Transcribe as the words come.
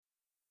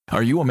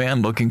Are you a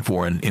man looking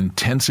for an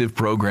intensive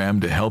program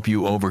to help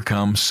you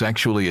overcome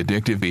sexually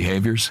addictive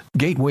behaviors?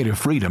 Gateway to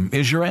Freedom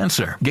is your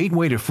answer.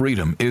 Gateway to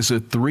Freedom is a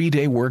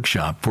 3-day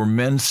workshop for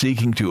men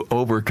seeking to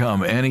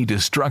overcome any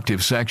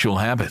destructive sexual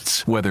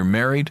habits. Whether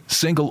married,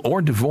 single,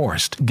 or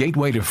divorced,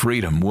 Gateway to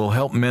Freedom will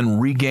help men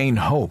regain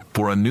hope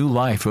for a new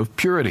life of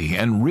purity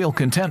and real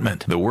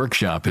contentment. The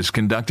workshop is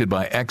conducted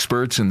by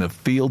experts in the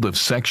field of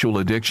sexual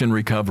addiction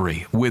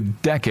recovery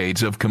with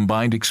decades of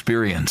combined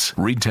experience.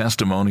 Read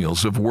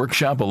testimonials of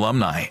workshop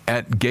alumni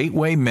at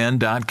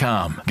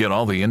gatewaymen.com. Get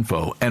all the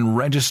info and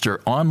register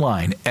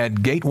online at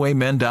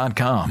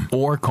gatewaymen.com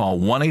or call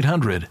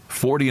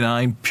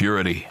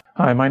 1-800-49-PURITY.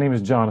 Hi, my name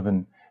is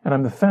Jonathan, and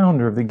I'm the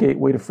founder of the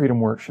Gateway to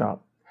Freedom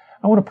Workshop.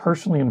 I want to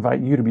personally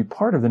invite you to be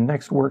part of the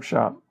next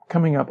workshop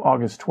coming up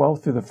August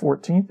 12th through the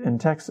 14th in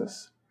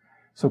Texas.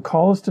 So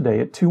call us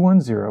today at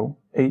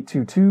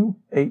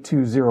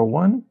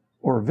 210-822-8201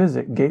 or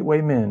visit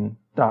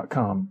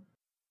gatewaymen.com.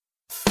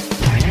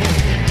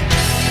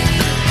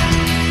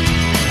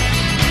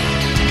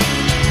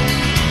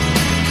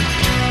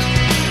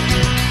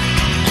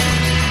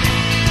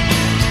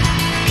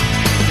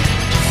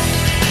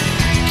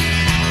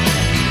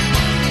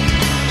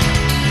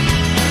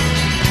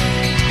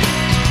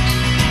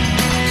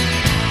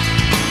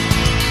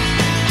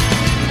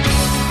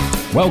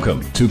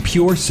 Welcome to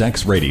Pure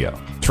Sex Radio,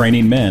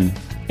 training men,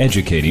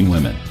 educating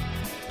women.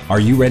 Are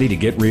you ready to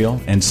get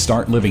real and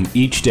start living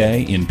each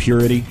day in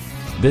purity?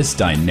 This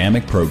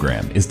dynamic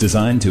program is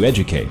designed to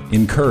educate,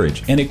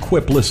 encourage, and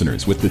equip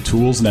listeners with the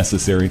tools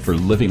necessary for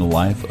living a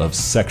life of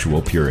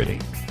sexual purity.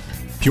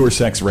 Pure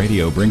Sex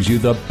Radio brings you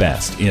the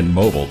best in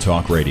mobile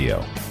talk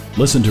radio.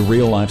 Listen to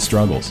real-life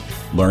struggles,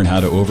 learn how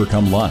to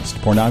overcome lust,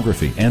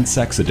 pornography, and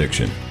sex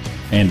addiction,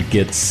 and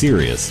get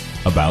serious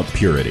about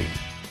purity.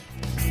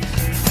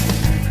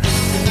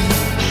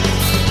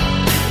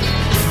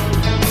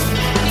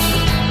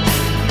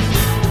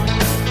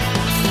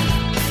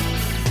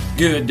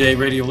 Good day,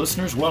 radio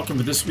listeners. Welcome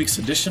to this week's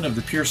edition of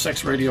the Pure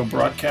Sex Radio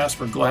broadcast.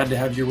 We're glad to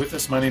have you with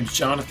us. My name is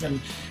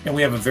Jonathan, and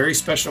we have a very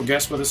special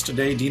guest with us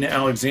today. Dina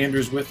Alexander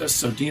is with us.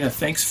 So, Dina,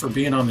 thanks for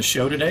being on the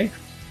show today.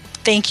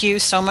 Thank you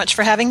so much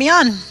for having me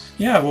on.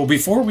 Yeah, well,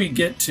 before we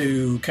get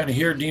to kind of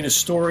hear Dina's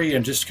story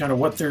and just kind of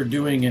what they're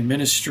doing in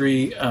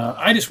ministry,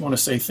 I just want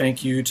to say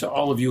thank you to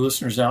all of you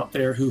listeners out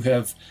there who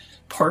have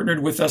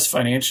partnered with us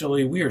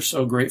financially. We are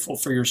so grateful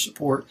for your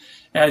support.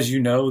 As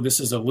you know, this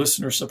is a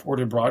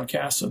listener-supported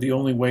broadcast, so the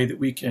only way that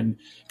we can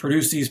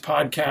produce these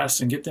podcasts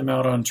and get them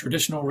out on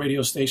traditional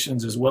radio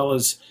stations as well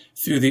as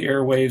through the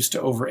airwaves to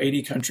over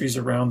 80 countries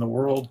around the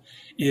world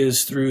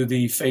is through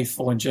the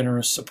faithful and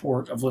generous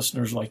support of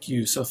listeners like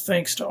you. So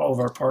thanks to all of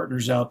our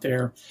partners out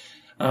there.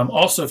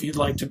 Also, if you'd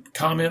like to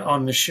comment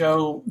on the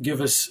show,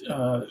 give us,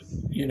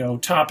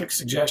 topic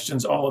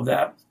suggestions, all of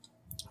that,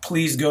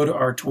 please go to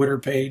our Twitter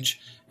page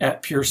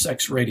at Pure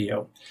Sex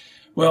Radio.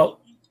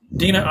 Well,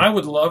 Dina, I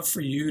would love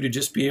for you to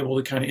just be able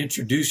to kind of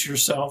introduce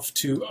yourself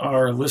to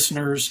our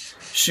listeners,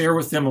 share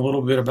with them a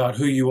little bit about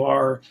who you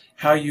are,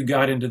 how you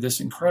got into this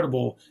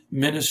incredible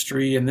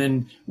ministry, and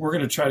then we're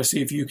going to try to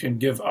see if you can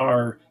give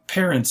our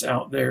parents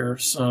out there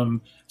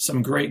some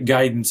great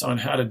guidance on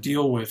how to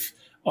deal with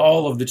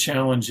all of the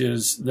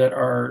challenges that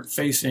are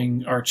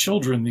facing our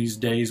children these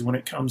days when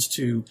it comes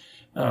to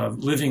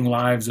living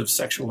lives of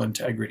sexual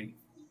integrity.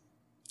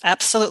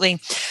 Absolutely.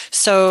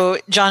 So,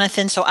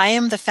 Jonathan, I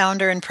am the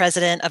founder and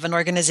president of an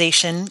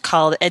organization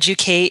called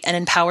Educate and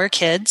Empower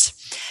Kids.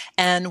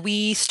 And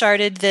we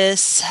started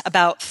this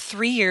about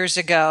 3 years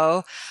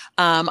ago.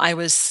 I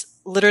was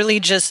literally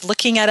just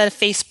looking at a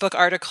Facebook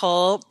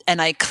article and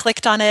I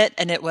clicked on it,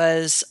 and it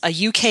was a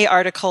UK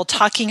article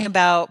talking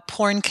about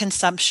porn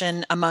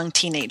consumption among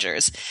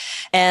teenagers.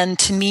 And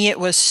to me, it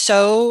was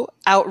so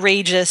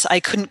outrageous, I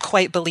couldn't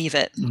quite believe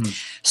it. Mm-hmm.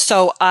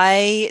 So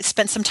I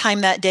spent some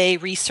time that day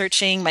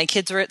researching. My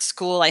kids were at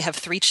school. I have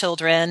 3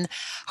 children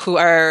who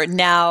are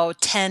now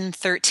 10,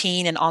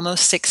 13, and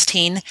almost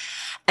 16.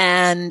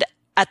 And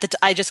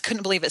I just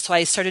couldn't believe it. So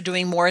I started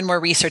doing more and more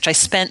research. I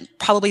spent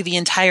probably the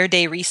entire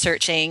day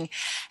researching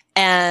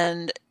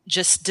and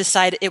just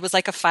decided it was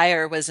like a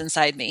fire was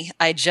inside me.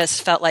 I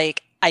just felt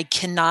like I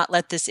cannot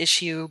let this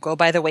issue go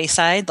by the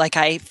wayside. Like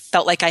I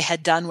felt like I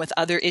had done with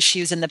other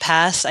issues in the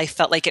past. I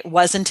felt like it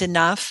wasn't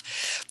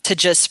enough to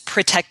just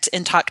protect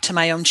and talk to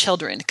my own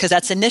children. Because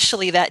that's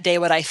initially that day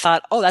what I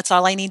thought, oh, that's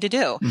all I need to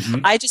do.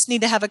 Mm-hmm. I just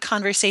need to have a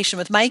conversation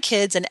with my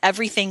kids and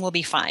everything will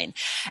be fine.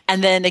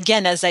 And then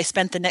again, as I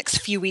spent the next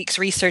few weeks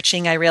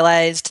researching, I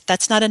realized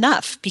that's not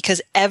enough, because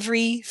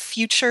every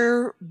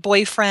future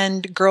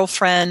boyfriend,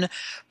 girlfriend,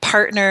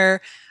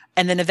 partner,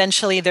 and then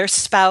eventually their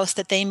spouse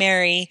that they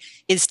marry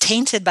is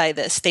tainted by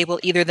this. They will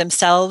either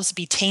themselves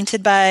be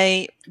tainted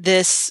by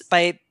this,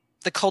 by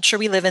the culture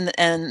we live in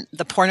and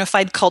the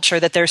pornified culture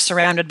that they're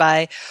surrounded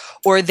by,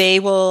 or they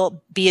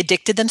will be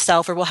addicted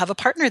themselves or will have a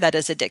partner that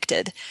is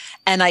addicted.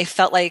 And I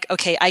felt like,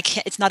 okay,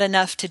 it's not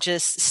enough to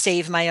just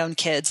save my own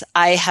kids.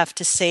 I have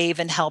to save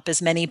and help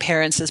as many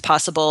parents as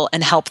possible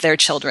and help their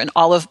children,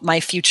 all of my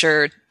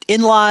future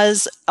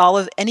in-laws, all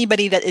of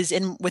anybody that is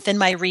within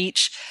my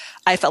reach.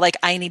 I felt like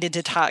I needed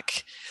to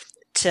talk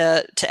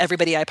to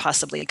everybody I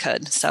possibly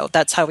could. So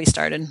that's how we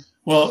started.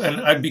 Well,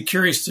 and I'd be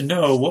curious to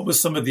know, what was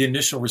some of the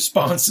initial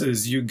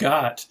responses you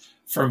got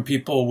from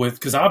people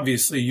because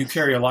obviously you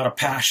carry a lot of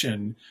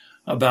passion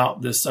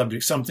about this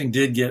subject. Something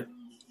did get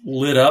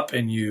lit up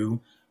in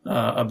you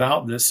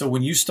about this. So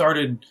when you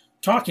started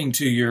talking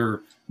to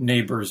your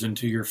neighbors and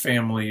to your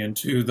family and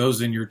to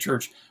those in your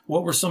church,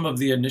 what were some of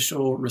the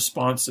initial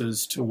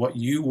responses to what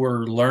you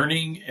were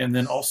learning, and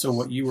then also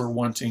what you were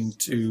wanting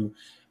to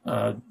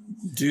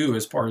do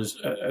as far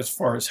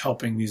as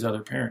helping these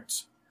other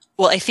parents?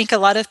 Well, I think a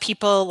lot of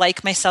people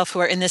like myself who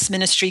are in this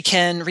ministry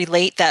can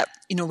relate that,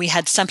 we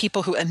had some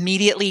people who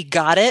immediately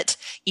got it,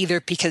 either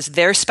because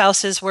their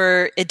spouses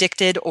were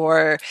addicted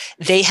or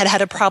they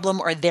had a problem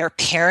or their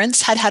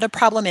parents had a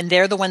problem. And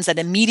they're the ones that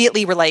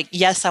immediately were like,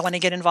 yes, I want to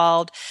get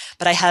involved.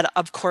 But I had,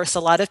 of course, a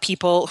lot of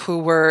people who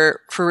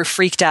were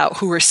freaked out,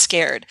 who were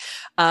scared.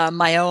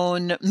 My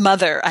own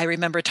mother, I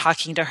remember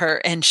talking to her,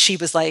 and she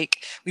was like,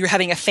 we were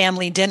having a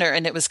family dinner,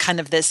 and it was kind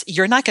of this,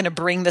 you're not going to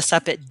bring this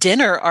up at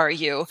dinner, are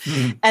you?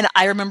 Mm-hmm. And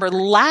I remember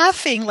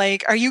laughing,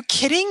 like, are you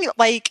kidding?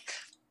 Like,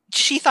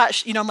 she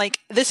thought, I'm like,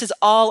 this is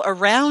all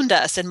around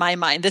us in my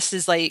mind. This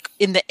is like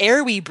in the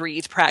air we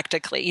breathe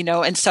practically,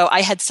 And so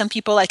I had some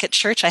people like at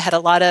church, I had a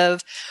lot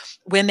of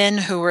women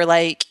who were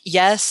like,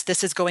 yes,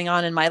 this is going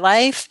on in my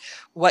life.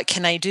 What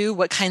can I do?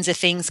 What kinds of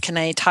things can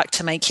I talk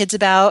to my kids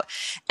about?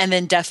 And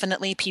then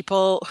definitely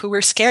people who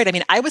were scared. I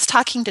mean, I was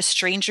talking to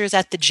strangers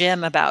at the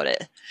gym about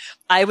it.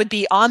 I would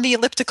be on the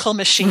elliptical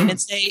machine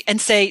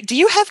and say, do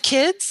you have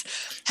kids?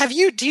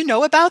 Do you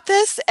know about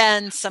this?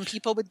 And some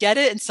people would get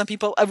it, and some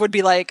people would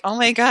be like, oh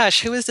my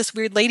gosh, who is this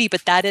weird lady?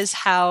 But that is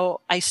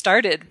how I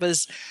started,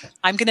 was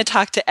I'm going to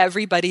talk to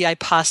everybody I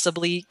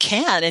possibly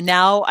can. And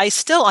now I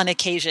still, on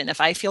occasion,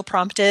 if I feel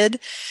prompted,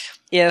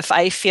 if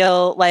I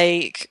feel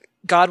like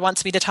God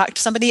wants me to talk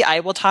to somebody,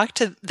 I will talk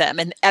to them.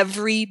 And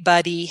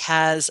everybody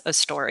has a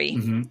story.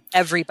 Mm-hmm.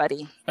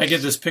 Everybody. I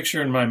get this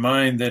picture in my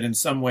mind that in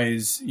some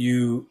ways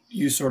you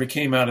sort of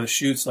came out of the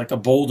chutes like a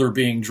boulder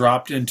being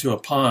dropped into a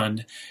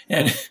pond.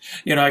 And,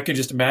 I could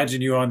just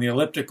imagine you on the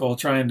elliptical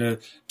trying to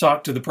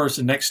talk to the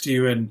person next to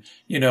you. And,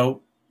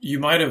 you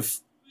might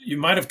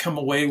have come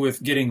away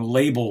with getting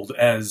labeled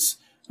as,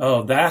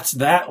 oh, that's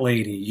that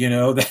lady,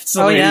 that's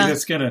the lady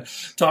that's going to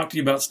talk to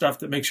you about stuff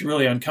that makes you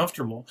really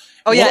uncomfortable.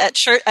 Oh, yeah. At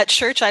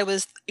church, I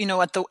was,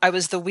 I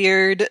was the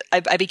weird,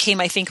 I became,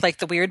 I think, like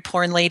the weird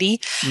porn lady.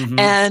 Mm-hmm.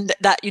 And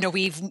that,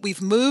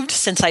 we've moved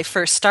since I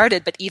first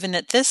started, but even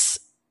at this,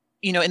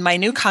 in my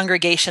new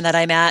congregation that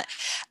I'm at,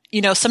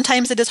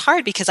 sometimes it is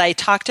hard because I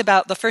talked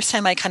about the first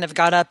time I kind of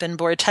got up and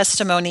bore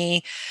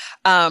testimony.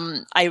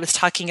 I was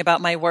talking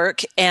about my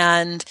work,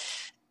 and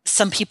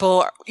some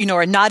people,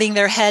 are nodding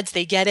their heads.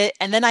 They get it.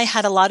 And then I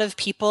had a lot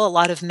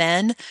of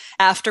men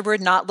afterward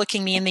not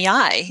looking me in the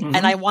eye. Mm-hmm.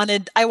 And I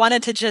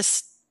wanted to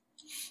just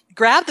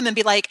grab them and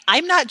be like,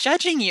 I'm not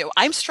judging you.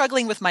 I'm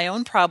struggling with my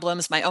own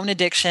problems, my own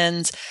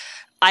addictions.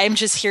 I'm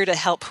just here to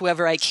help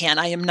whoever I can.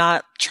 I am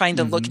not trying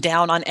to look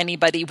down on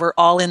anybody. We're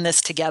all in this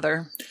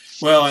together.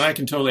 Well, and I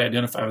can totally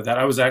identify with that.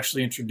 I was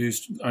actually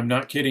introduced, I'm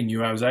not kidding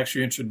you, I was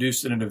actually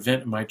introduced at an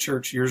event in my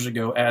church years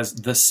ago as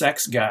the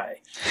sex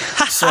guy.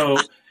 So,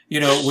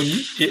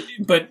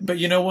 but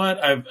you know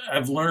what?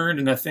 I've learned,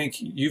 and I think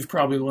you've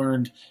probably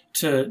learned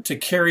to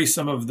carry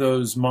some of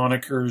those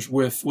monikers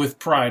with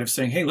pride of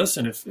saying, hey,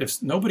 listen,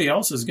 if nobody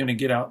else is going to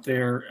get out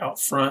there out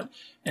front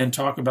and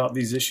talk about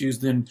these issues,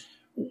 then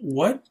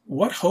what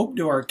hope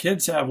do our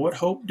kids have? What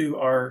hope do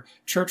our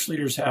church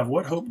leaders have?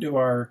 What hope do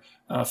our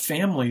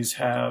families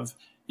have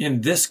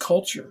in this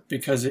culture?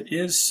 Because it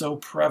is so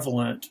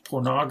prevalent,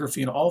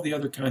 pornography and all the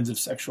other kinds of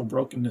sexual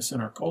brokenness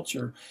in our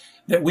culture,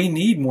 that we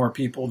need more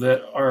people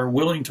that are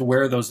willing to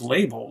wear those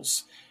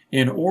labels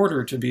in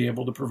order to be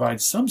able to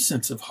provide some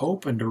sense of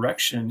hope and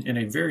direction in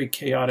a very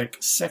chaotic,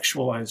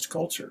 sexualized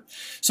culture.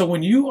 So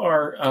when you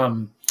are,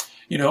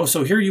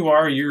 so here you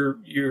are,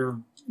 you're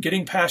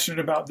getting passionate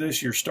about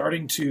this, you're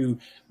starting to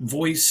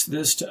voice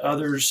this to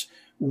others.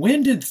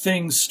 When did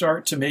things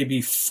start to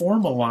maybe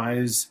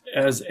formalize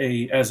as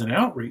an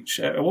outreach?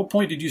 At what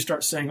point did you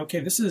start saying, okay,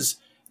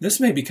 this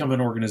may become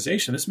an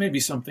organization. This may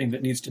be something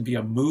that needs to be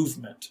a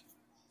movement?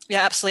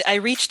 Yeah, absolutely. I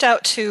reached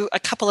out to a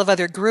couple of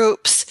other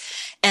groups,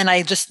 and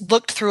I just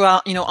looked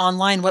throughout,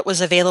 online what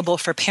was available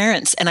for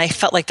parents. And I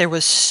felt like there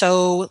was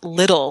so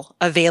little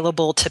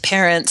available to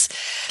parents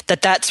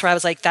that's where I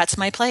was like, that's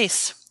my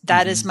place.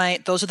 That is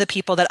those are the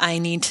people that I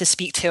need to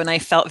speak to. And I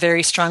felt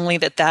very strongly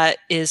that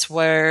is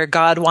where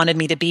God wanted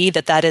me to be,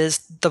 that is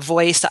the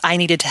voice that I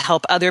needed to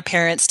help other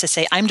parents to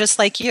say, I'm just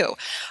like you.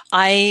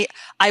 I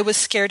was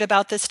scared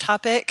about this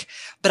topic,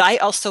 but I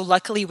also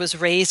luckily was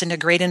raised in a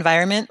great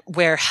environment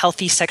where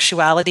healthy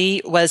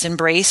sexuality was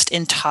embraced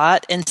and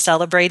taught and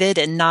celebrated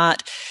and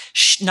not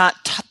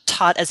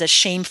taught as a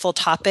shameful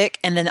topic.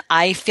 And then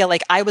I feel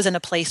like I was in a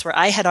place where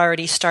I had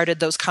already started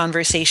those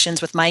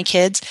conversations with my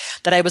kids,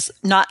 that I was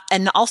not,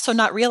 and also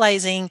not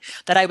realizing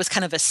that I was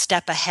kind of a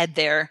step ahead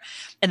there.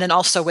 And then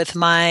also with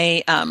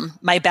my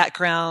my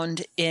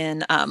background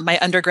in my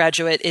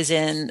undergraduate is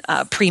in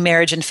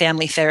pre-marriage and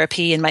family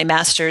therapy, and my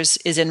master's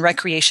is in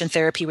recreation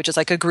therapy, which is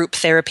like a group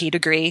therapy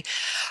degree.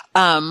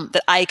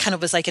 That I kind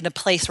of was like in a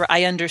place where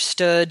I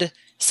understood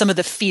some of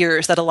the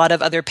fears that a lot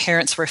of other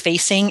parents were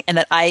facing, and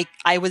that I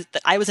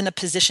was in a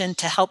position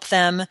to help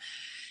them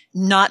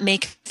not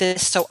make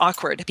this so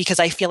awkward, because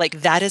I feel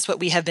like that is what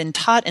we have been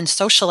taught and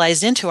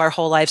socialized into our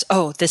whole lives.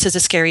 Oh, this is a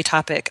scary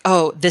topic.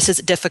 Oh, this is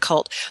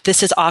difficult.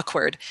 This is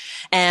awkward.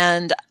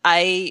 And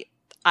I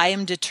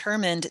am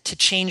determined to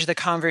change the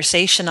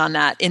conversation on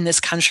that in this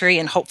country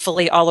and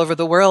hopefully all over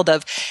the world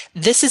of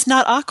this is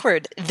not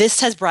awkward.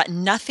 This has brought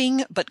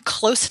nothing but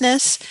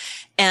closeness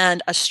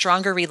and a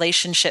stronger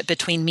relationship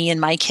between me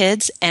and my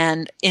kids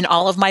and in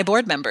all of my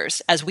board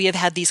members. As we have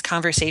had these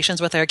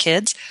conversations with our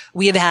kids,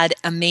 we have had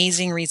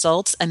amazing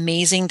results,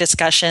 amazing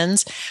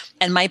discussions.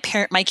 And my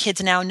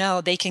kids now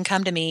know they can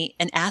come to me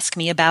and ask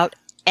me about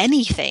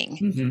anything.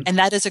 Mm-hmm. And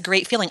that is a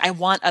great feeling. I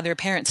want other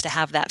parents to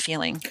have that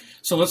feeling.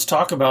 So let's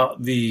talk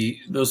about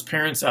those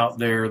parents out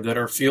there that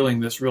are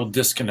feeling this real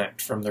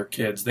disconnect from their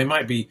kids. They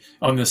might be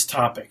on this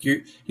topic.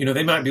 You know,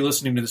 they might be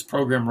listening to this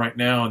program right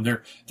now, and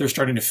they're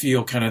starting to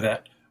feel kind of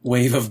that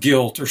wave of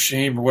guilt or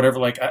shame or whatever.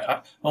 Like,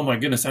 oh my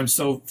goodness, I'm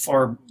so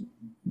far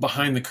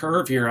behind the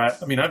curve here.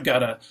 I mean, I've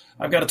got a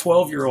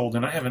 12-year-old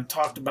and I haven't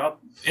talked about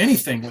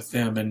anything with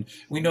them. And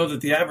we know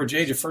that the average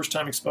age of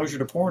first-time exposure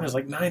to porn is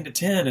like 9 to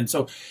 10. And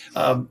so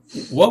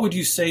what would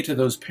you say to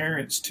those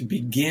parents to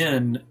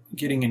begin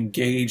getting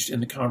engaged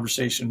in the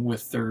conversation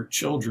with their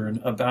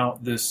children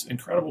about this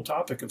incredible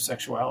topic of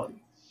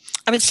sexuality?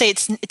 I would say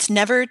it's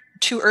never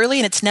too early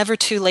and it's never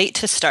too late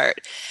to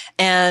start.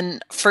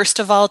 And first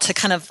of all, to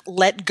kind of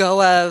let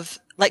go of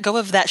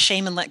that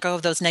shame and let go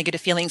of those negative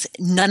feelings.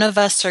 None of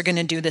us are going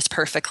to do this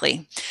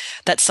perfectly.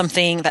 That's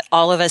something that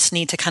all of us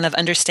need to kind of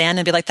understand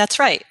and be like, that's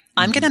right.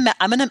 I'm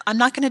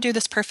not going to do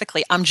this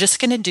perfectly. I'm just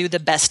going to do the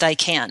best I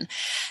can.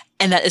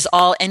 And that is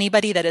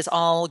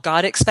all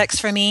God expects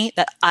from me,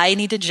 that I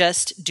need to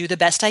just do the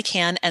best I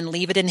can and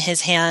leave it in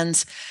His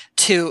hands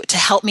to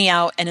help me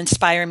out and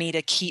inspire me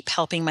to keep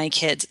helping my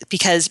kids.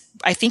 Because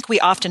I think we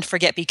often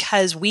forget,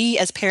 because we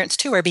as parents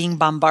too are being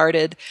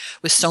bombarded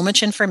with so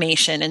much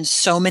information and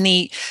so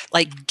many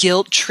like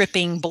guilt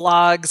tripping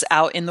blogs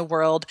out in the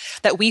world,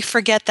 that we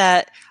forget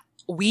that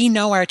we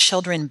know our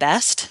children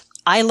best.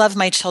 I love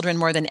my children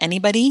more than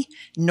anybody,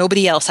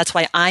 nobody else. That's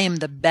why I am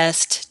the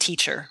best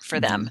teacher for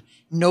them.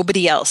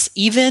 Nobody else.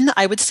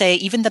 I would say,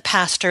 even the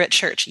pastor at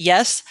church.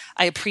 Yes,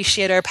 I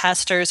appreciate our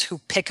pastors who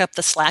pick up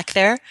the slack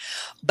there,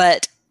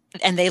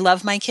 and they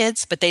love my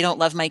kids, but they don't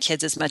love my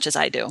kids as much as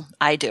I do.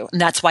 And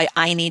that's why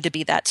I need to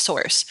be that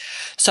source.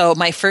 So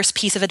my first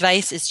piece of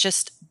advice is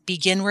just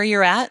begin where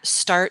you're at.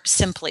 Start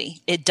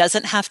simply. It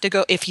doesn't have to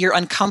go, if you're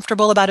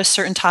uncomfortable about a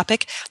certain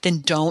topic,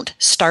 then don't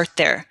start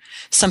there.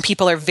 Some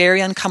people are very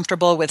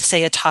uncomfortable with,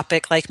 say, a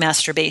topic like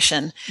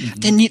masturbation.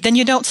 Mm-hmm. Then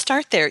you don't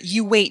start there.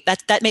 You wait.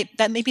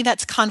 Maybe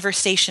that's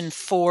conversation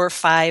 4,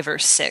 5, or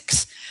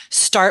 6.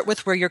 Start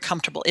with where you're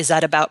comfortable. Is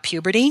that about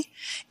puberty?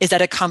 Is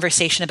that a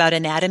conversation about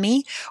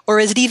anatomy? Or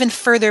is it even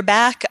further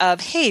back of,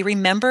 hey,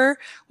 remember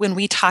when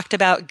we talked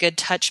about good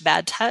touch,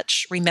 bad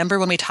touch? Remember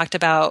when we talked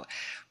about,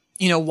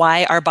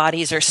 why our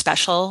bodies are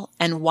special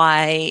and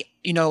why,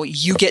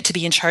 you get to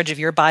be in charge of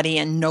your body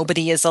and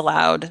nobody is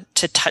allowed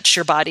to touch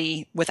your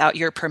body without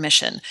your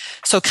permission.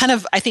 So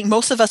I think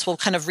most of us will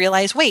kind of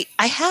realize, wait,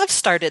 I have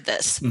started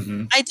this.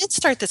 Mm-hmm. I did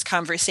start this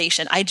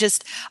conversation. I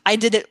did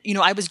it,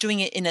 I was doing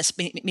it in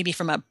maybe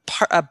from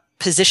a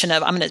position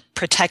of, I'm going to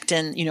protect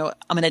and,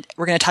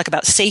 we're going to talk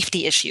about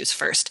safety issues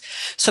first.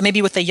 So maybe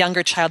with a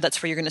younger child,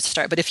 that's where you're going to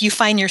start. But if you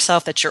find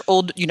yourself that you're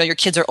old, your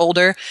kids are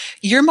older,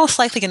 you're most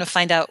likely going to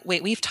find out,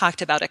 wait, we've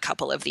talked about a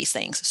couple of these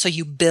things. So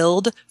you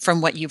build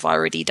from what you've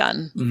already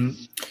done.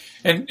 Mm-hmm.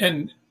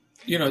 And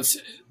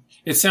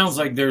it sounds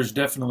like there's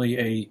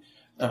definitely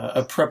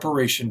a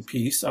preparation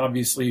piece.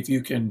 Obviously, if you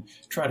can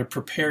try to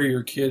prepare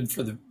your kid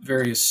for the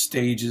various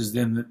stages,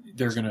 then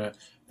they're going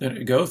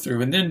to go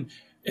through. And then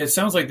it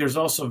sounds like there's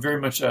also very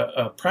much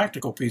a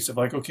practical piece of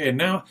like, okay,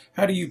 now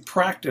how do you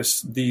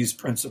practice these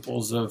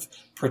principles of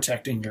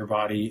protecting your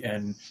body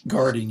and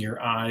guarding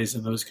your eyes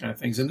and those kind of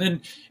things? And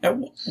then at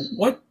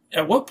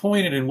what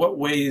point and in what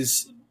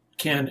ways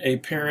can a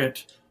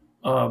parent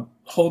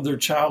hold their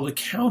child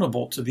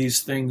accountable to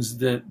these things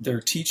that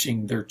they're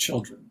teaching their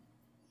children?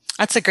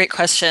 That's a great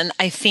question.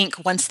 I think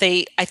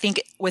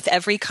with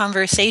every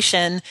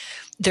conversation,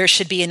 there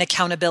should be an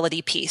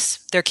accountability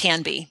piece. There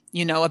can be,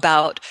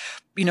 about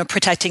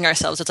protecting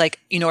ourselves. It's like,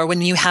 or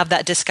when you have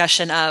that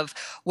discussion of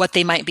what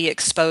they might be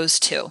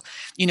exposed to,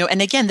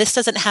 and again, this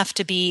doesn't have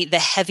to be the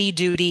heavy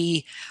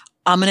duty,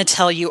 I'm going to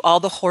tell you all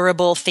the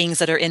horrible things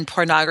that are in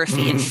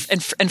pornography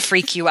and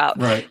freak you out.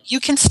 Right. You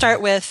can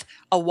start with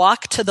a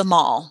walk to the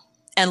mall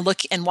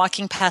and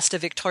walking past a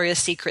Victoria's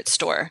Secret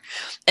store.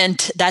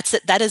 And that's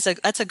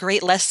a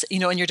great lesson,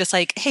 and you're just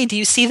like, hey, do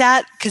you see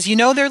that? Because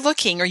they're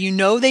looking,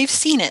 or they've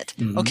seen it.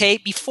 Mm-hmm. Okay.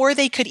 Before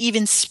they could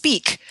even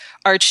speak,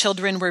 our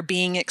children were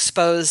being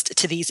exposed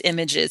to these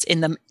images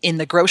in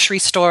the grocery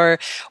store,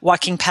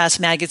 walking past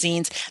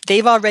magazines.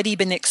 They've already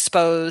been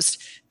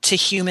exposed to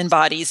human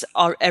bodies,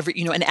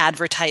 in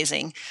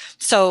advertising.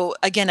 So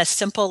again, a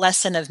simple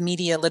lesson of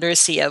media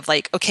literacy of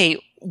like, okay,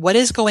 what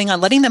is going on?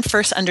 Letting them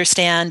first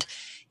understand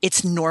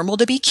it's normal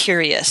to be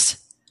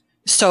curious.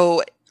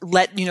 So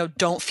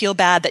don't feel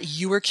bad that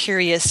you were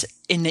curious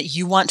and that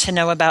you want to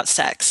know about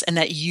sex and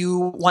that you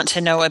want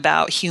to know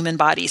about human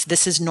bodies.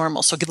 This is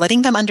normal. So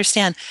letting them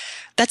understand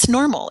that's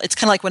normal. It's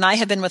kind of like when I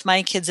have been with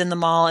my kids in the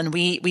mall and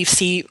we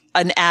see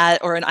an ad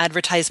or an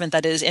advertisement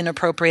that is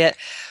inappropriate.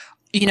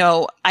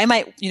 I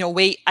might,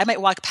 I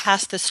might walk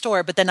past the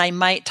store, but then I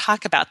might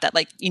talk about that.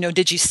 Like,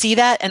 did you see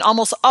that? And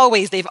almost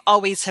always, they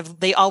always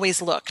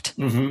looked.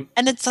 Mm-hmm.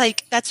 And it's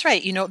like, that's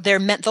right.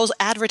 Those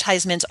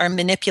advertisements are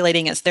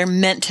manipulating us. They're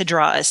meant to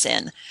draw us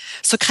in.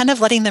 So kind of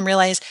letting them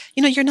realize,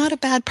 you're not a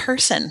bad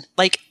person.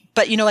 But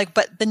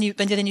then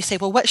you say,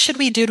 well, what should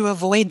we do to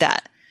avoid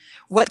that?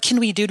 What can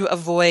we do to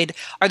avoid?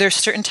 Are there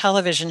certain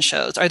television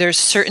shows? Is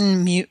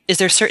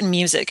there certain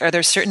music? Are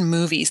there certain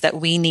movies that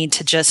we need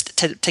to just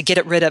to get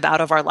it rid of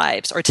out of our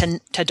lives or to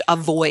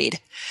avoid?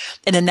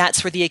 And then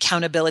that's where the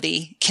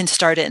accountability can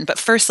start in. But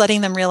first,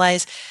 letting them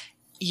realize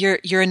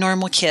you're a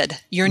normal kid.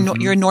 You're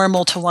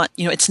normal to want.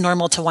 It's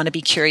normal to want to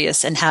be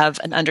curious and have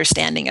an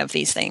understanding of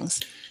these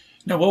things.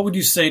 Now, what would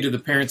you say to the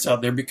parents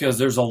out there? Because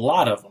there's a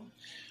lot of them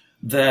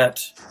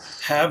that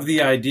have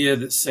the idea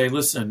that say,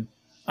 listen,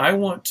 I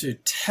want to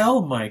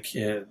tell my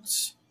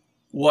kids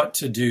what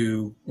to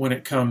do when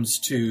it comes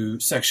to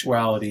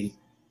sexuality,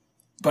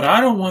 but I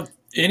don't want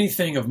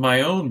anything of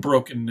my own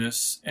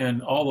brokenness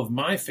and all of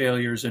my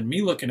failures and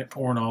me looking at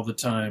porn all the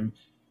time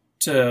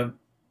to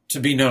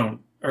be known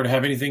or to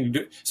have anything to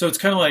do. So it's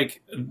kind of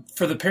like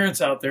for the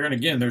parents out there, and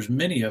again, there's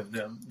many of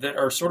them that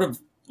are sort of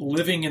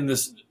living in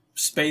this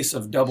space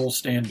of double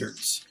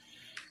standards.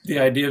 The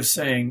idea of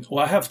saying,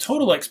 well, I have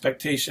total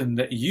expectation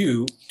that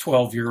you,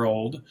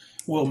 12-year-old,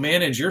 will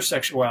manage your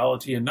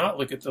sexuality and not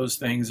look at those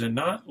things and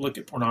not look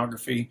at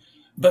pornography.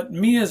 But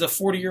me as a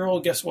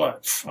 40-year-old, guess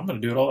what? I'm going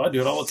to do it all. I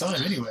do it all the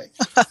time anyway.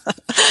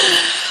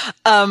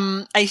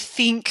 I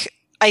think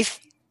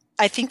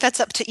that's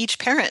up to each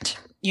parent,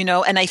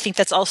 and I think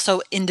that's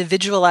also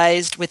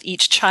individualized with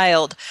each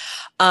child.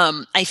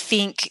 I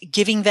think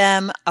giving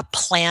them a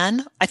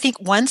plan. I think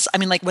when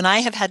I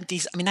have had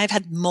I've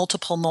had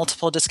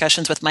multiple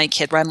discussions with my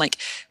kid where I'm like,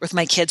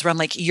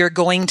 you're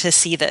going to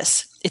see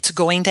this. It's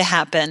going to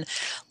happen.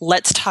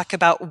 Let's talk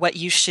about what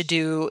you should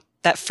do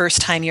that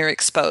first time you're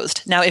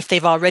exposed. Now, if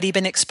they've already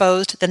been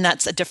exposed, then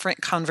that's a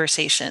different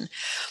conversation.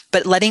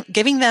 But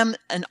giving them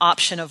an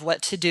option of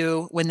what to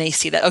do when they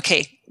see that,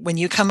 okay, when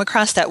you come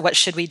across that, what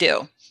should we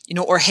do?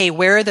 Or hey,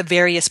 where are the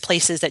various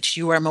places that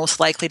you are most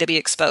likely to be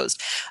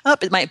exposed?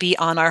 It might be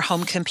on our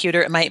home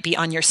computer. It might be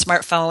on your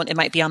smartphone. It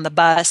might be on the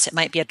bus. It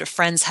might be at a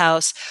friend's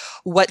house.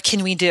 What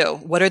can we do?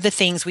 What are the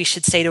things we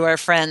should say to our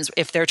friends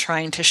if they're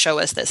trying to show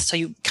us this? So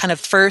you kind of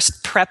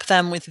first prep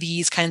them with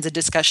these kinds of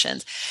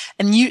discussions.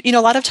 And a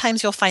lot of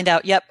times you'll find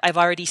out, yep, I've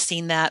already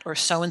seen that, or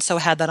so-and-so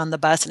had that on the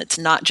bus. And it's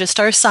not just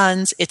our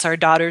sons, it's our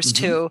daughters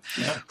too,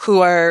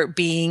 who are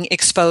being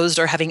exposed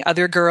or having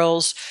other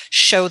girls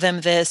show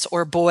them this,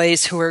 or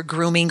boys who are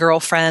grooming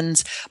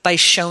girlfriends by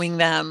showing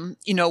them,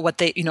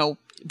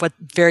 what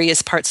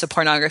various parts of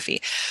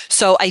pornography.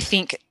 So I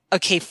think,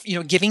 okay,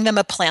 giving them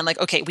a plan, like,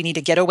 okay, we need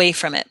to get away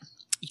from it.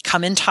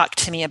 Come and talk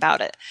to me about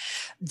it.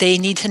 They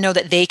need to know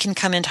that they can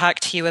come and talk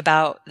to you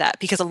about that,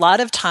 because a lot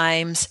of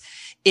times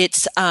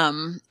it's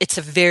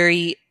a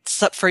very,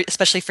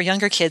 especially for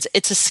younger kids,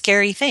 it's a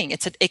scary thing.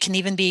 It can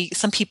even be,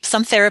 some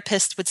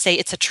therapists would say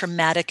it's a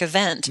traumatic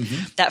event,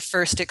 that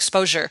first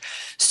exposure.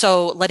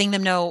 So letting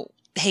them know,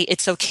 hey,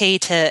 it's okay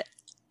to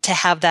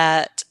have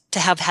that, to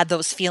have had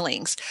those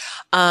feelings.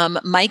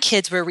 My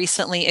kids were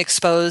recently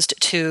exposed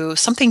to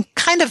something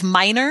kind of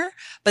minor,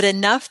 but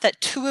enough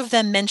that two of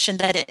them mentioned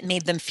that it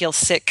made them feel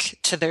sick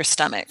to their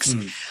stomachs.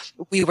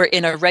 We were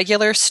in a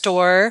regular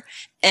store,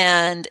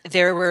 and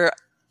there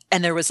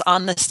was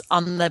on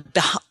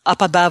the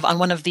up above on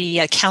one of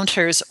the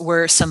counters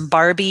were some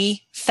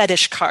Barbie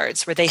fetish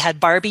cards where they had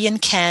Barbie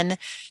and Ken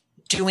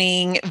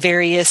doing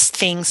various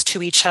things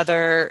to each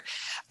other,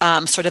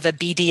 sort of a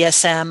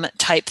BDSM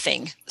type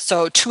thing.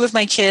 So two of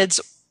my kids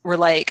were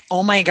like,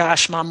 "Oh my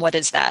gosh, Mom, what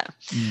is that?"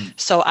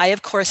 So I,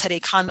 of course, had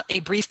a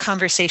brief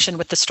conversation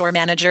with the store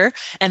manager,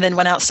 and then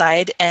went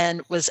outside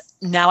and was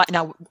now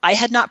I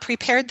had not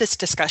prepared this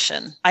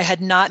discussion. I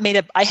had not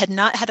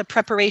had a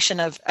preparation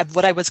of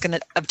what I was going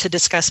to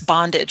discuss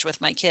bondage with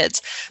my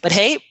kids. But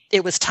hey,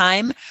 it was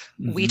time.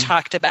 We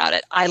talked about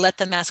it. I let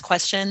them ask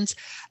questions,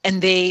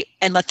 and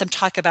let them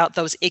talk about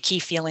those icky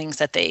feelings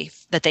that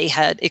they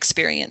had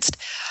experienced.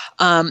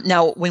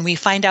 Now, when we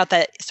find out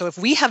so if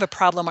we have a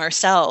problem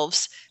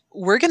ourselves,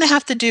 we're going to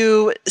have to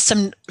do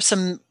some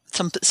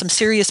some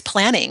serious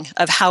planning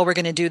of how we're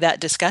going to do that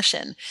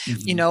discussion.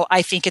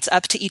 I think it's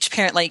up to each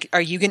parent. Like,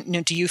 are you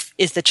going to,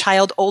 is the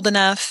child old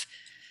enough,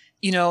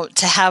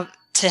 to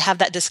have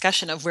that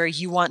discussion of where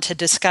you want to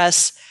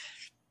discuss,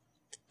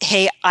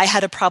 hey, I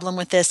had a problem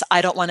with this.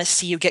 I don't want to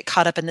see you get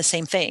caught up in the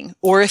same thing.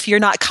 Or if you're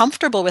not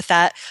comfortable with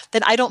that,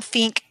 then I don't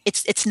think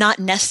it's not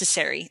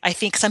necessary. I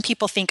think some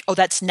people think, oh,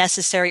 that's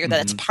necessary, or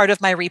that's part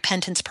of my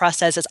repentance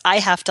process, is I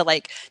have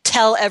to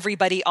tell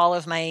everybody all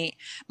of my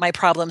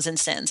problems and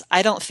sins.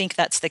 I don't think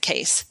that's the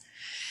case.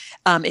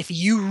 If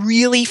you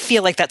really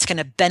feel like that's going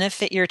to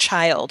benefit your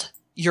child,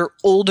 your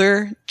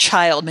older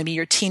child, maybe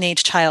your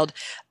teenage child,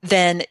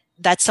 then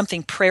that's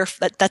something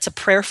that's a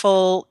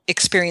prayerful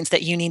experience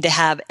that you need to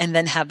have, and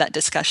then have that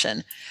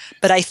discussion.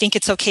 But I think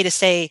it's okay to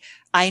say,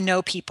 I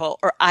know people,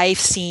 or I've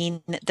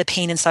seen the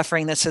pain and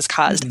suffering this has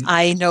caused.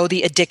 I know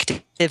the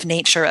addictive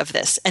nature of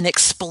this, and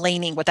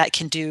explaining what that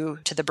can do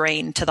to the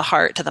brain, to the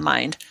heart, to the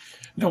mind.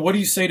 Now, what do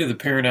you say to the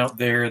parent out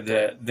there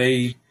that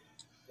they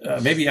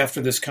maybe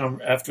after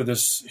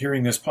this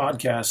hearing this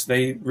podcast,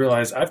 they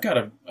realize I've got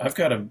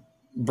to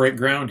break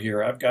ground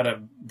here. I've got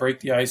to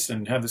break the ice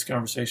and have this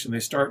conversation. They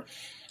start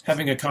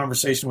having a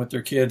conversation with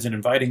their kids and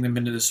inviting them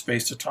into this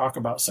space to talk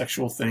about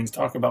sexual things,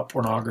 talk about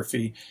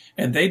pornography,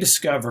 and they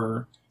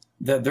discover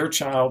that their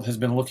child has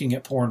been looking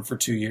at porn for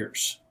 2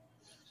 years.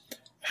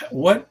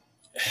 What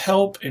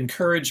help,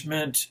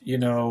 encouragement,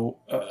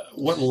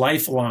 what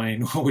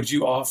lifeline would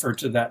you offer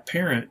to that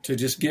parent to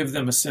just give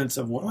them a sense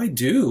of, what do I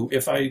do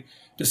if I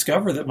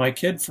discover that my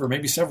kid for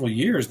maybe several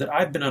years that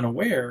I've been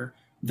unaware,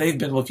 they've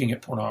been looking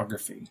at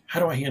pornography? How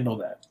do I handle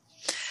that?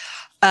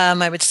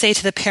 I would say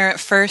to the parent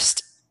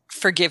first,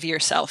 forgive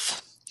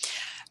yourself.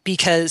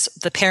 Because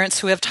the parents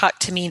who have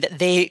talked to me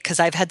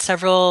because I've had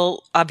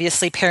several,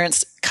 obviously,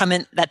 parents come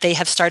in that they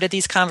have started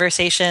these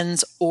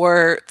conversations,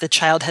 or the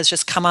child has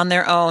just come on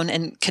their own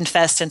and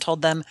confessed and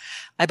told them,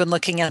 I've been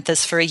looking at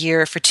this for a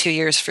year, for 2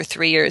 years, for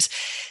 3 years.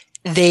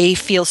 They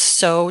feel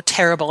so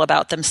terrible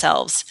about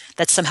themselves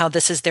that somehow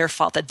this is their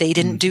fault, that they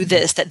didn't do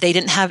this, that they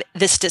didn't have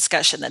this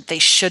discussion, that they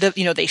should have,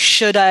 they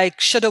shoulda,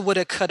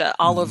 woulda, coulda,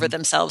 all over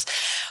themselves.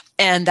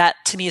 And that,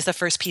 to me, is the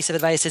first piece of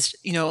advice is,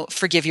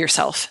 forgive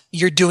yourself.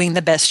 You're doing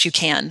the best you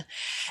can.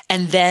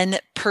 And then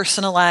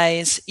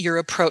personalize your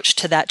approach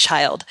to that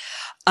child.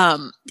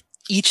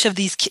 Each of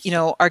these,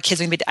 our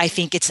kids, I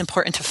think it's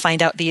important to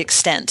find out the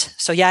extent.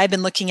 So yeah, I've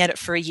been looking at it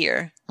for a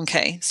year.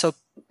 Okay. So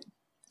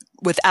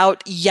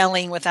without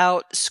yelling,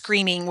 without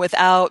screaming,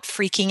 without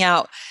freaking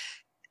out,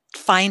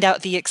 find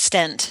out the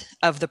extent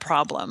of the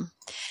problem,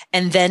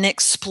 and then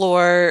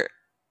explore.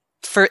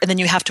 And then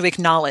you have to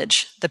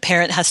acknowledge, the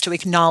parent has to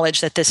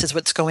acknowledge that this is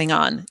what's going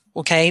on.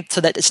 Okay. So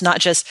that it's not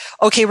just,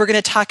 okay, we're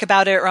going to talk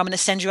about it, or I'm going to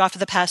send you off to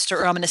the pastor,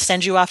 or I'm going to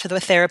send you off to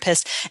the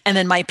therapist, and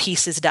then my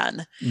piece is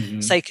done.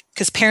 It's like,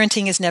 because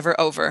parenting is never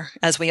over,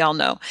 as we all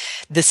know.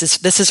 This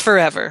is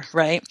forever.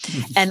 Right.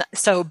 And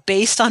so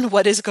based on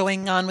what is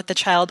going on with the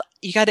child,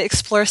 you got to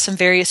explore some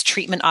various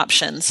treatment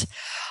options.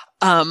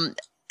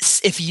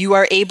 If you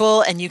are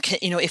able, and you can,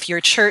 if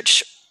your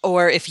church,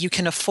 or if you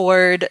can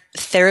afford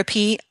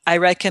therapy, I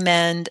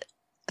recommend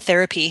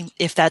therapy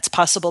if that's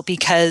possible,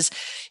 because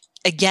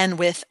again,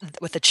 with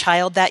a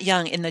child that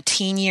young, in the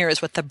teen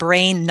years, with the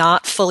brain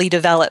not fully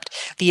developed,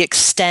 the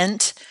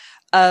extent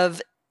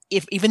of,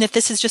 even if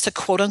this is just a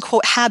quote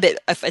unquote habit,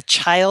 if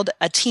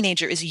a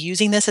teenager is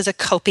using this as a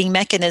coping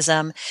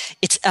mechanism,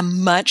 it's a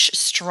much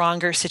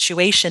stronger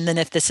situation than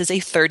if this is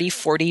a 30,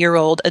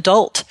 40-year-old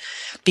adult,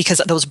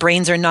 because those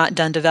brains are not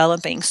done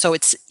developing. So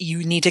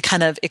you need to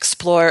kind of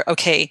explore,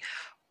 okay,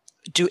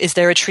 is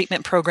there a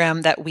treatment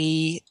program that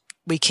we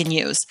can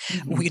use?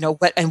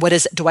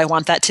 Do I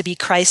want that to be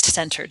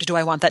Christ-centered? Do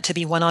I want that to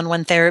be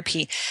one-on-one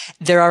therapy?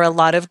 There are a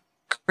lot of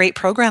great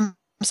programs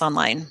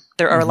online.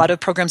 There are a lot of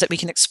programs that we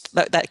can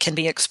that can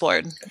be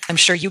explored. I'm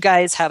sure you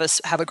guys have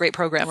a great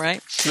program,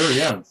 right? Sure,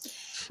 yeah.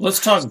 Let's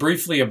talk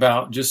briefly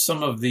about just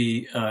some of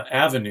the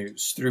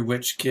avenues through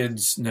which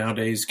kids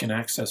nowadays can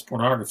access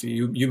pornography.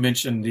 You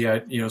mentioned the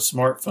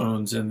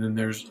smartphones, and then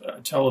there's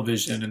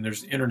television, and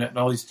there's the internet, and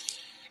all these.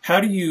 How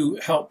do you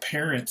help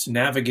parents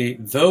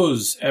navigate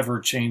those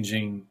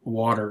ever-changing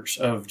waters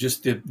of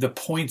just the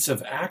points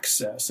of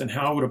access, and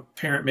how would a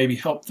parent maybe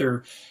help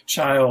their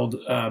child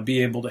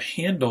be able to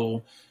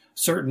handle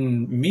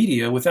certain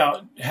media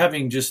without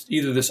having just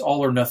either this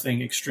all or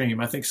nothing extreme?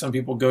 I think some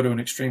people go to an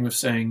extreme of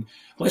saying,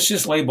 let's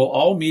just label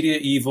all media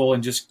evil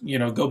and just,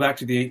 go back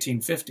to the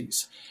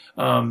 1850s.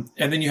 And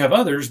then you have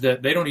others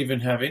that they don't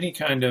even have any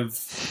kind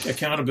of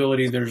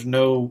accountability. There's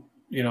no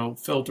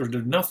filter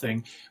to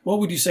nothing. What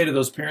would you say to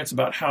those parents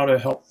about how to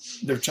help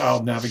their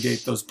child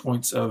navigate those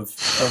points of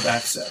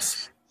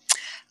access?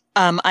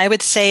 I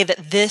would say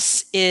that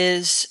this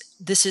is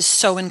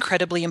so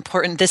incredibly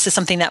important. This is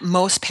something that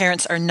most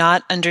parents are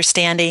not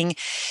understanding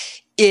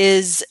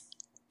is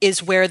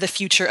where the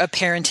future of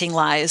parenting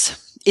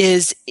lies,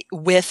 is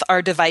with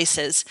our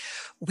devices.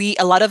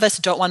 a lot of us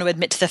don't want to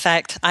admit to the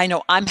fact, I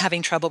know I'm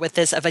having trouble with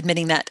this, of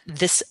admitting that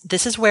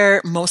this is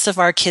where most of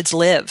our kids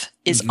live,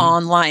 is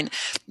online.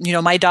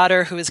 My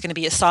daughter, who is going to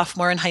be a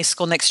sophomore in high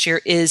school next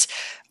year, is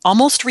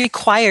almost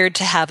required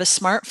to have a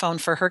smartphone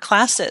for her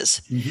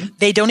classes.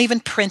 They don't even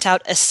print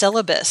out a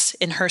syllabus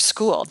in her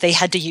school. They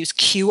had to use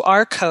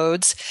QR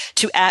codes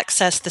to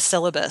access the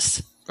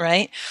syllabus.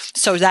 Right.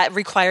 So that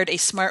required a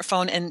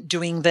smartphone and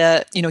doing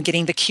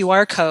getting the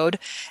QR code.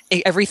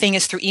 Everything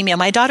is through email.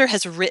 My daughter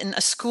has written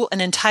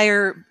an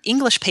entire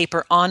English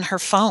paper on her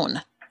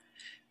phone,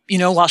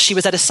 while she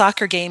was at a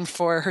soccer game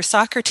for her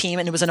soccer team,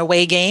 and it was an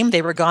away game.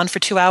 They were gone for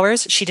 2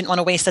 hours. She didn't want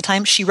to waste the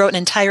time. She wrote an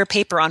entire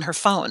paper on her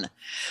phone.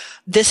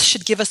 This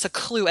should give us a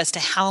clue as to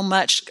how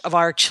much of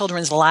our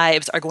children's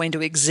lives are going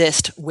to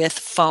exist with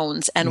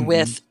phones and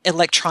with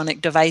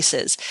electronic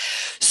devices.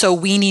 So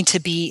we need to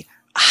be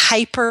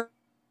hyper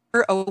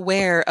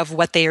aware of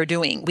what they are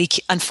doing.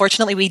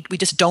 Unfortunately, we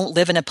just don't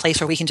live in a place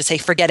where we can just say,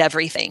 forget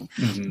everything.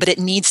 But it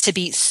needs to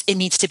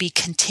be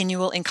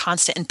continual and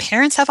constant. And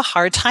parents have a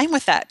hard time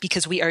with that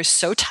because we are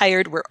so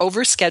tired. We're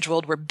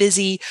overscheduled. We're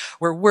busy.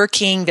 We're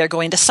working. They're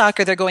going to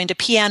soccer. They're going to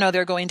piano.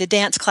 They're going to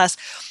dance class.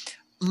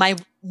 My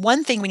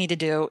one thing we need to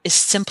do is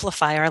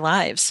simplify our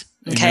lives.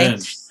 Okay.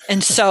 Amen.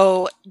 And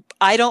so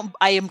I'm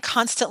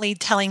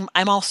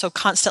also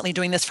constantly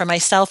doing this for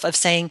myself, of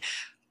saying,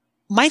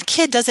 my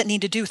kid doesn't need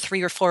to do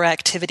 3 or 4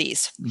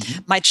 activities.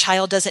 My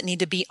child doesn't need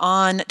to be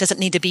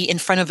in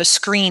front of a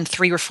screen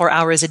 3 or 4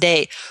 hours a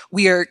day.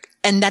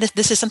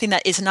 This is something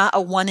that is not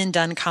a one and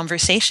done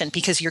conversation,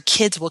 because your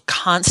kids will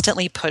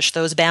constantly push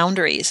those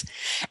boundaries,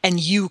 and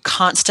you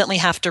constantly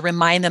have to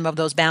remind them of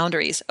those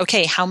boundaries.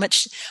 Okay, how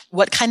much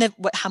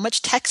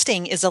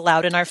texting is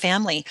allowed in our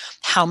family?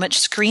 How much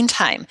screen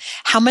time?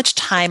 How much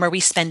time are we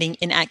spending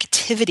in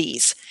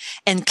activities?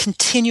 And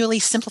continually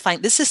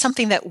simplifying. This is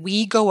something that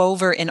we go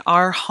over in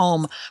our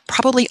home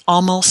probably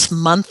almost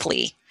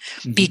monthly.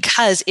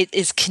 Because it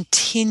is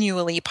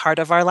continually part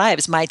of our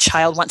lives. My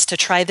child wants to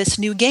try this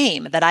new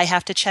game that I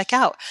have to check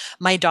out.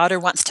 My daughter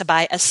wants to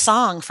buy a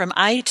song from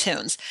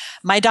iTunes.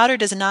 My daughter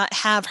does not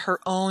have her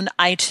own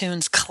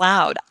iTunes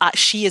cloud.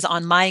 She is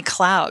on my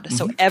cloud.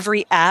 So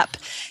every app,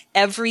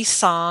 every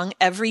song,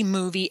 every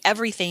movie,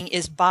 everything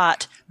is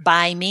bought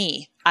by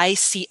me. I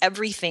see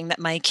everything that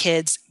my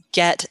kids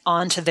get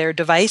onto their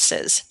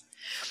devices.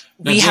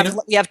 We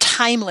have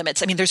time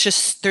limits. I mean,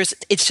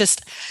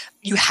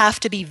 you have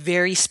to be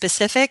very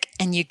specific,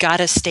 and you got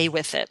to stay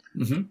with it.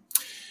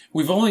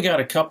 We've only got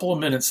a couple of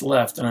minutes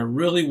left, and I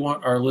really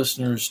want our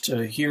listeners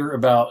to hear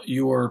about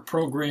your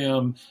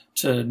program,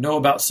 to know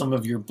about some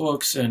of your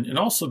books, and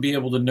also be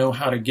able to know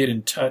how to get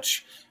in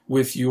touch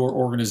with your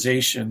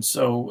organization.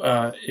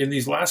 So in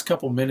these last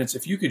couple of minutes,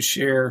 if you could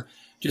share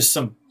just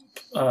some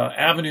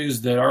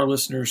avenues that our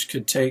listeners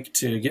could take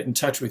to get in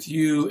touch with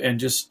you, and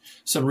just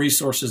some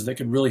resources that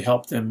could really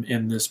help them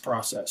in this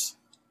process.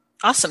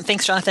 Awesome.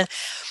 Thanks, Jonathan.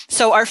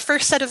 So our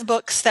first set of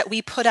books that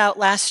we put out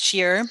last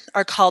year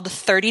are called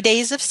 30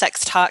 Days of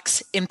Sex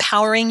Talks,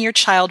 Empowering Your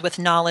Child with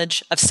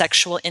Knowledge of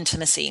Sexual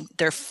Intimacy.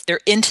 They're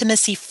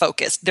intimacy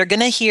focused. They're going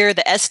to hear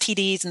the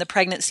STDs and the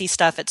pregnancy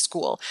stuff at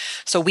school.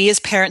 So we as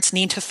parents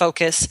need to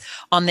focus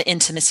on the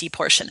intimacy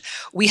portion.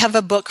 We have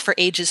a book for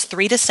ages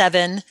 3 to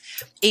 7,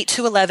 8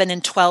 to 11,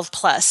 and 12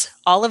 plus.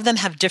 All of them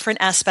have different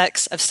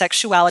aspects of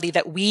sexuality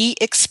that we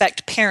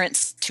expect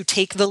parents to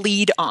take the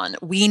lead on.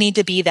 We need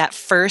to be that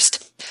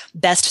first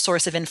best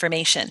source of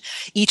information.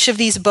 Each of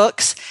these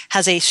books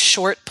has a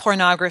short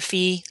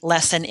pornography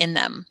lesson in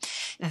them.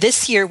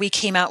 This year, we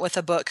came out with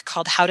a book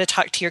called How to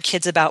Talk to Your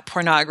Kids About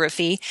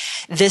Pornography.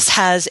 This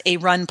has a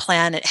run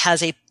plan. It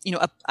has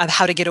of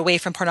how to get away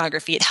from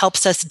pornography. It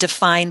helps us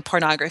define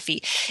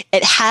pornography.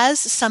 It has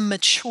some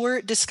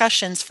mature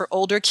discussions for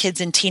older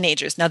kids and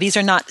teenagers. Now, these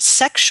are not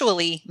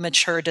sexually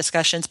mature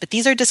discussions, but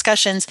these are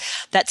discussions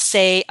that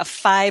say a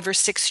 5 or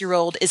 6 year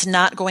old is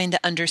not going to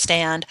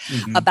understand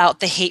about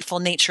the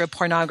hateful nature of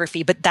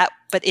pornography, but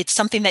it's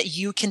something that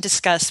you can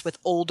discuss with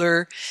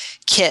older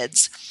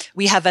kids.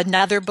 We have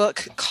another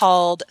book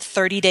called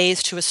 30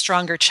 Days to a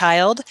Stronger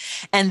Child,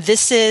 and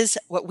this is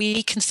what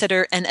we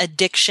consider an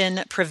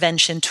addiction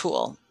prevention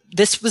tool.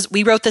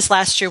 We wrote this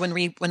last year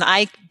when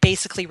I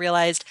basically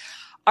realized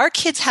our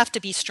kids have to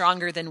be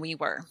stronger than we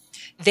were.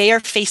 They are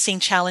facing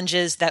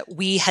challenges that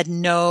we had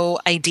no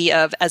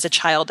idea of as a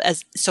child.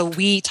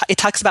 It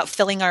talks about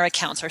filling our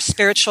accounts, our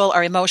spiritual,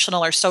 our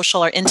emotional, our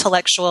social, our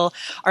intellectual,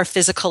 our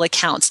physical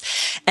accounts.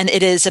 And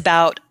it is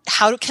about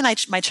how can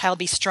my child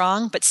be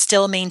strong, but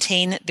still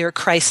maintain their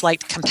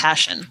Christ-like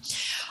compassion.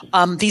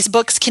 These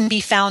books can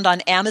be found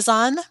on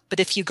Amazon, but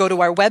if you go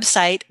to our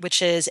website,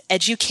 which is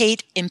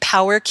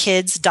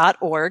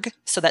educateempowerkids.org,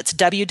 so that's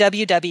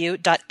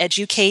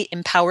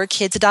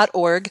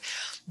www.educateempowerkids.org,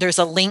 there's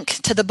a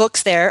link to the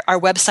books there. Our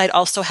website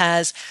also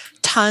has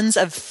tons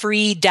of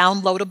free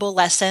downloadable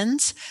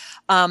lessons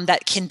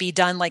that can be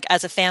done like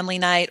as a family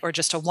night or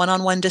just a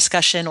one-on-one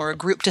discussion or a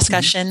group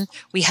discussion.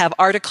 We have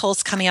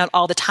articles coming out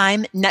all the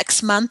time.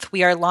 Next month,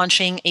 we are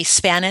launching a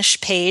Spanish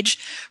page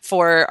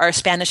for our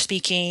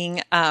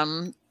Spanish-speaking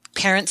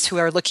parents who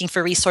are looking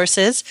for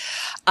resources.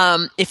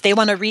 If they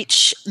want to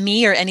reach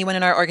me or anyone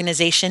in our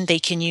organization, they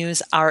can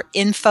use our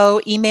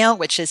info email,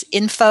 which is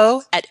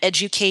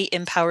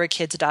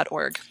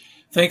info@educateempowerkids.org.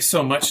 Thanks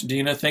so much,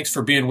 Dina. Thanks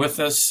for being with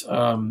us.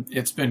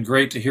 It's been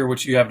great to hear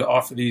what you have to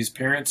offer these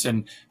parents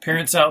and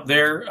parents out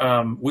there.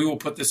 We will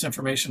put this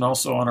information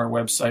also on our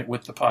website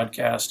with the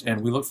podcast,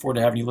 and we look forward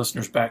to having you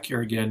listeners back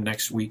here again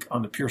next week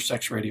on the Pure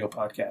Sex Radio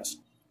podcast.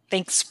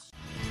 Thanks.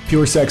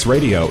 Pure Sex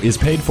Radio is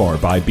paid for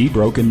by Be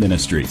Broken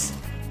Ministries.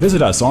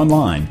 Visit us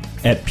online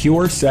at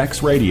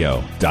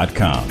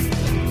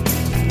puresexradio.com.